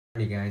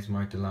Hey guys,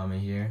 Mark the Llama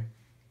here,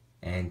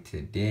 and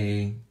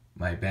today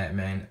my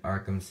Batman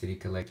Arkham City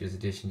Collector's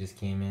Edition just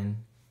came in.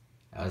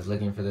 I was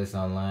looking for this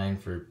online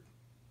for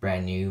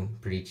brand new,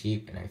 pretty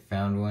cheap, and I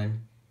found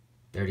one.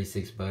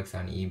 36 bucks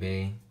on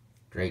eBay.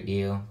 Great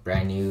deal,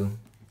 brand new,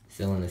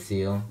 still in the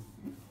seal.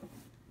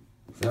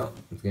 So,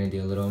 I'm gonna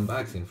do a little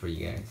unboxing for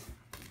you guys.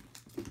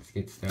 Let's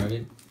get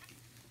started.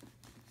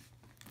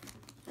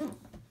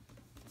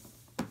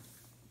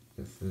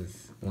 This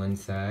is one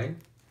side.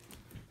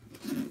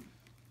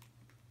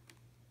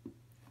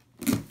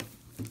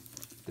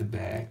 The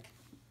back.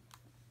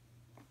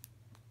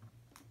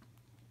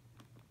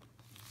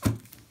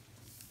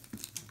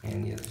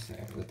 And the other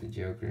side with the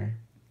Joker.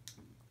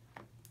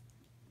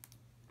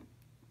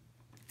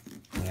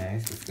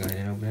 Nice, let's go ahead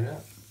and open it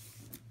up.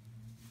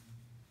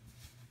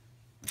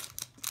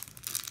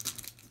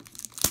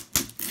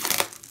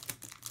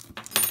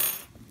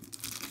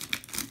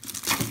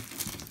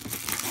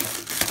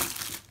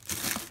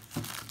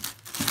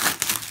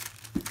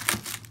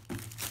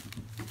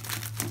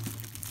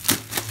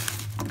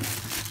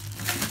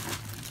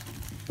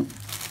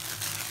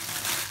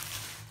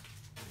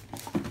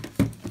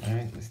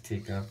 Alright, let's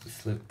take off the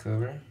slip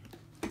cover.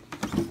 There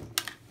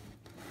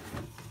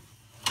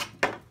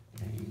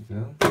you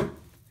go.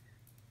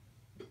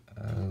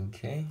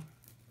 Okay.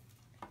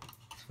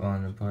 It's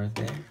falling apart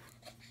there.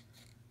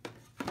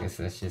 Guess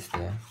that's just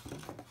the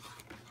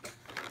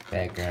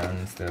background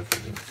and stuff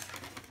for this.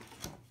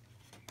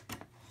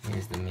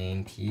 Here's the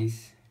main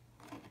piece.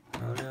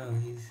 Oh no,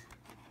 he's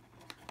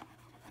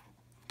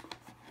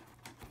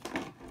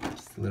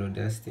just a little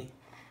dusty.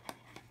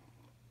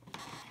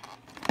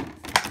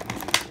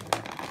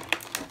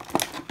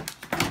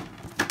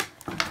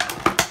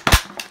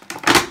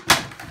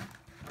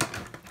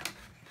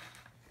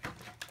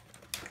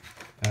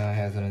 It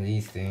has one of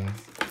these things,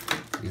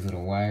 these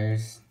little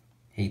wires.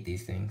 Hate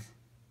these things.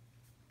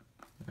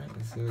 Alright,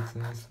 let's see what's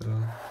in this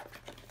little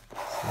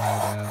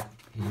slide out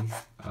piece.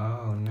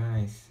 Oh,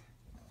 nice.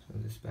 Show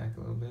this back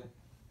a little bit.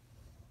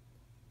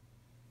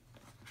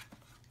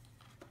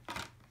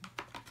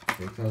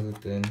 So it comes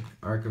with the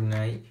Arkham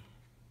Knight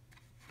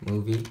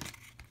movie,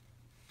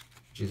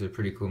 which is a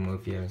pretty cool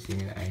movie. If you haven't seen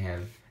it, I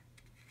have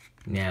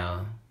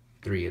now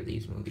 3 of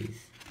these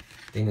movies.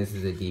 I think this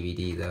is a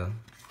DVD though.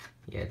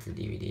 Yeah, it's a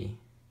DVD.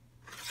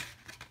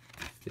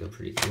 Still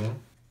pretty cool.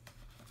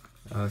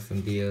 Oh,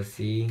 some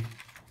DLC.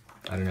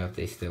 I don't know if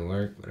they still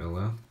work, but oh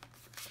well.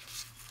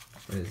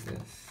 What is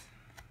this?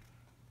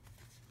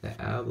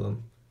 The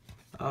album.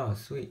 Oh,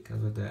 sweet.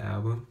 Comes with the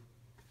album.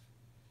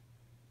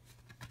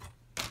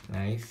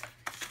 Nice.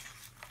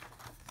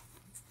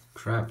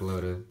 Crap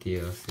load of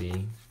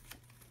DLC.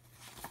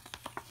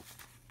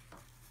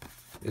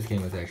 This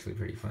game was actually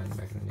pretty fun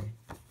back in the day.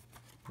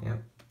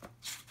 Yep.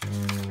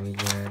 And we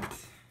got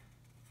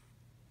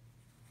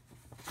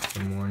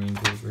some morning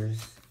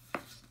papers,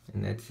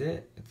 and that's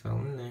it. It's all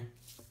in there.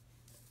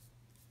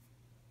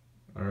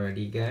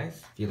 Alrighty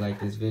guys, if you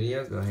like this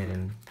video, go ahead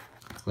and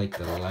click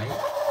the like.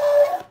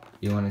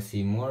 If you want to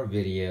see more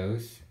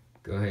videos,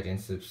 go ahead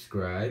and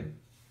subscribe.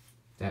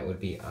 That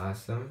would be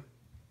awesome.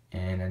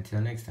 And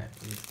until next time,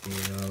 let's clean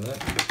it all up.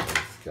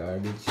 It's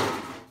garbage.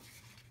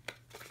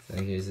 So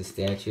here's the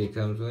statue it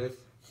comes with.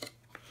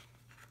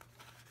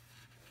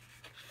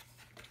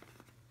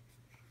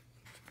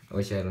 I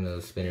wish I had one of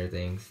those spinner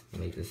things to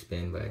make this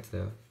spin by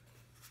itself.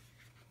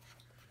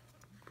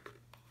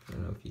 I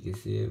don't know if you can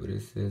see it, but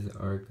it says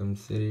Arkham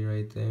City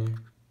right there.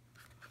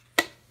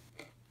 So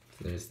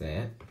there's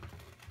that.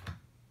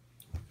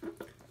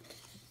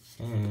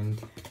 And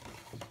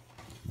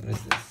what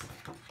is this?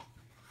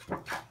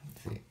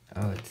 Let's see.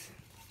 Oh, it's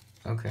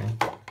okay.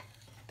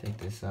 Take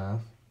this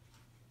off.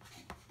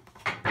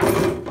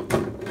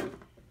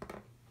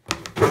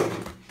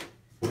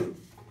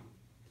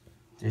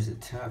 There's a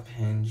top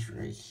hinge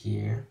right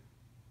here.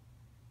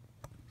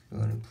 Go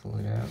ahead and pull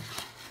it out.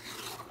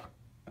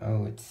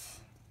 Oh, it's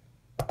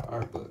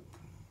art book.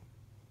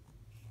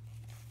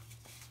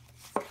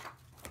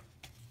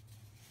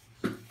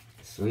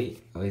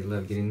 Sweet. Always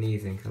love getting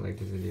these in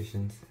collector's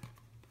editions.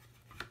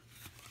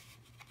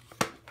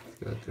 Let's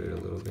go through it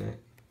a little bit.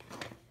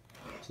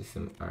 Just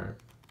some art.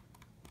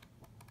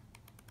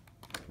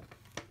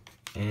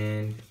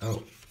 And,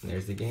 oh,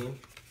 there's the game.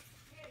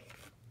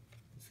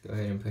 Go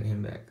ahead and put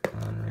him back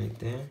on right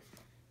there.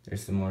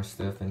 There's some more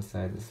stuff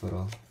inside this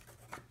little,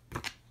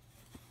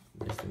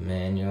 there's the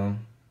manual.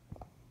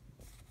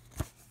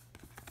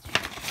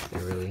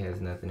 There really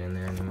has nothing in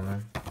there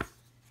anymore.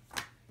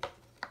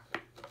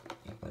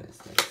 What is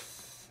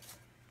this?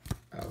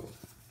 Oh.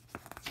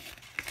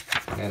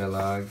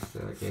 Catalog, so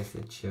I guess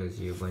it shows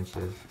you a bunch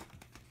of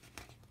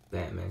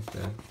Batman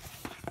stuff.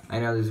 I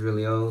know this is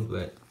really old,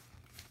 but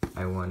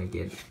I want to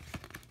get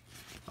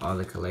all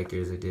the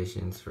collector's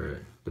editions for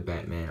the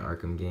Batman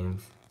Arkham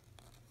games.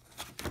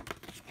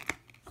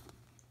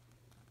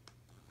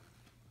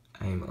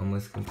 I am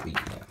almost complete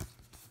now.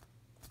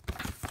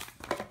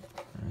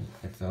 Alright,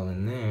 that's all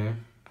in there.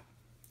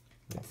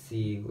 Let's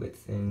see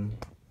what's in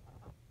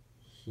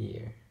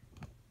here.